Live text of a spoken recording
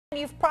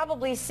You've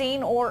probably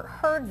seen or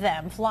heard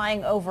them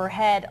flying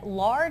overhead.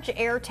 Large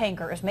air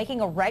tankers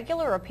making a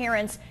regular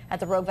appearance at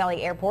the Rogue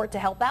Valley Airport to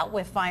help out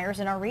with fires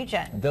in our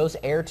region. Those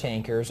air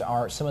tankers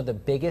are some of the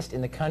biggest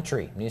in the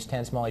country. News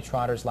 10's Molly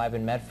Trotter is live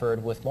in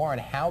Medford with more on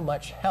how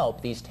much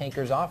help these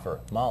tankers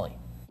offer. Molly.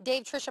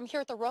 Dave, Trish, I'm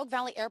here at the Rogue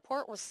Valley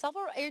Airport where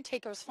several air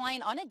tankers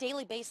flying on a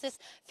daily basis,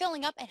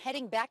 filling up and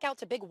heading back out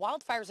to big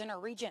wildfires in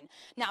our region.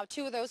 Now,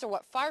 two of those are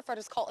what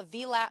firefighters call a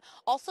VLAT,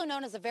 also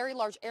known as a very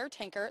large air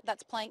tanker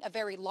that's playing a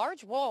very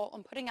large role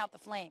in putting out the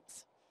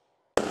flames.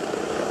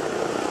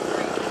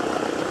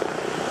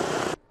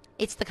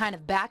 It's the kind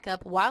of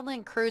backup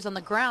wildland crews on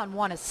the ground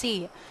want to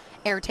see.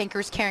 Air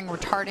tankers carrying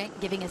retardant,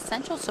 giving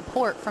essential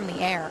support from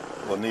the air.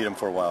 We'll need them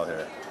for a while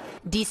here.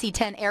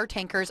 DC-10 air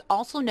tankers,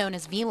 also known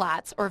as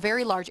VLATs, or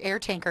very large air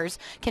tankers,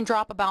 can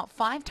drop about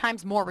 5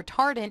 times more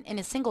retardant in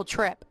a single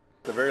trip.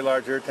 The very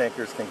large air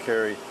tankers can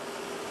carry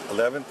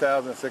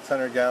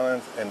 11,600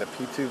 gallons, and the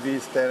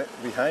P2V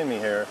behind me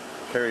here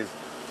carries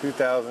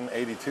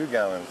 2,082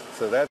 gallons.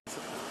 So that's,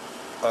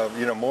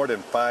 more than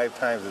 5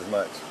 times as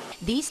much.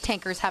 These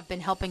tankers have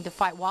been helping to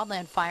fight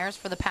wildland fires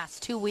for the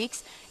past 2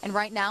 weeks, and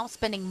right now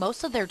spending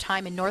most of their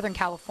time in Northern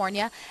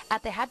California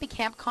at the Happy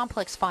Camp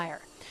Complex fire.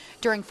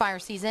 During fire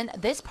season,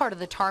 this part of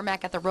the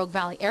tarmac at the Rogue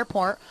Valley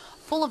Airport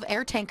full of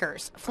air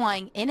tankers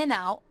flying in and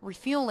out,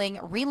 refueling,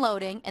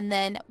 reloading, and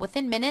then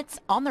within minutes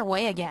on their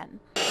way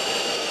again.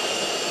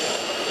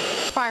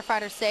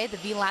 Firefighters say the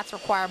VLATs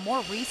require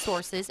more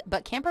resources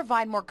but can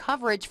provide more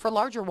coverage for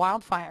larger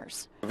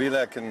wildfires. The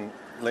VLAT can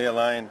lay a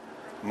line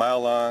a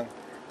mile long,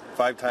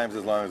 5 times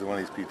as long as one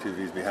of these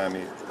P2Vs behind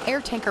me.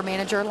 Air tanker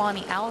manager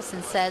Lonnie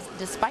Allison says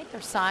despite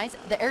their size,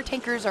 the air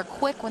tankers are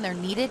quick when they're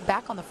needed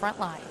back on the front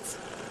lines.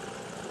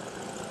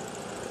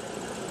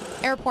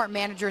 Airport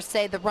managers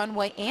say the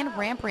runway and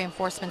ramp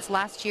reinforcements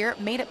last year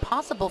made it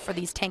possible for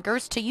these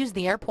tankers to use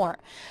the airport.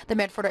 The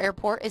Medford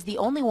Airport is the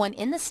only one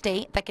in the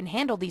state that can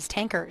handle these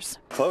tankers.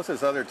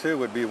 Closest other two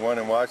would be one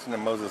in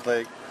Washington, Moses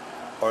Lake,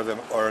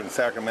 or in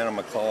Sacramento,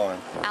 McClellan.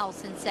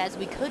 Allison says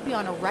we could be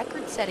on a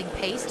record-setting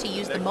pace to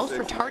use the most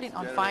retardant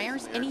on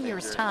fires in a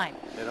year's time.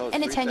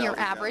 In a 10-year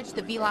average,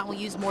 the VLAT will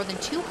use more than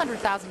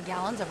 200,000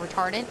 gallons of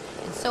retardant,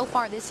 and so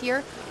far this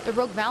year, the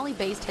Rogue Valley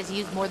base has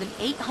used more than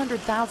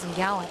 800,000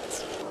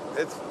 gallons.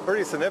 It's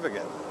pretty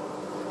significant,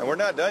 and we're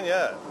not done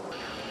yet.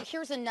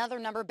 Here's another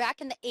number. Back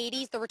in the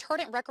 80s, the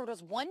retardant record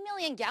was 1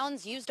 million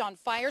gallons used on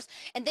fires,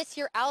 and this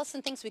year,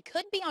 Allison thinks we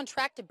could be on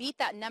track to beat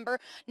that number.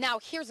 Now,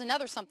 here's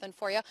another something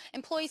for you.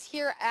 Employees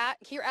here at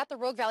the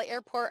Rogue Valley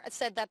Airport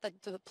said that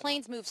the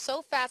planes move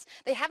so fast,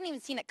 they haven't even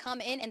seen it come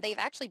in, and they've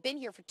actually been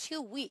here for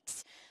 2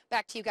 weeks.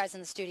 Back to you guys in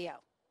the studio.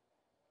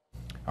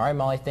 All right,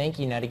 Molly, thank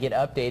you. Now, to get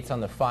updates on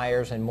the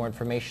fires and more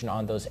information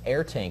on those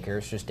air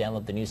tankers, just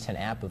download the News 10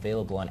 app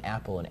available on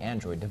Apple and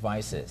Android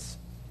devices.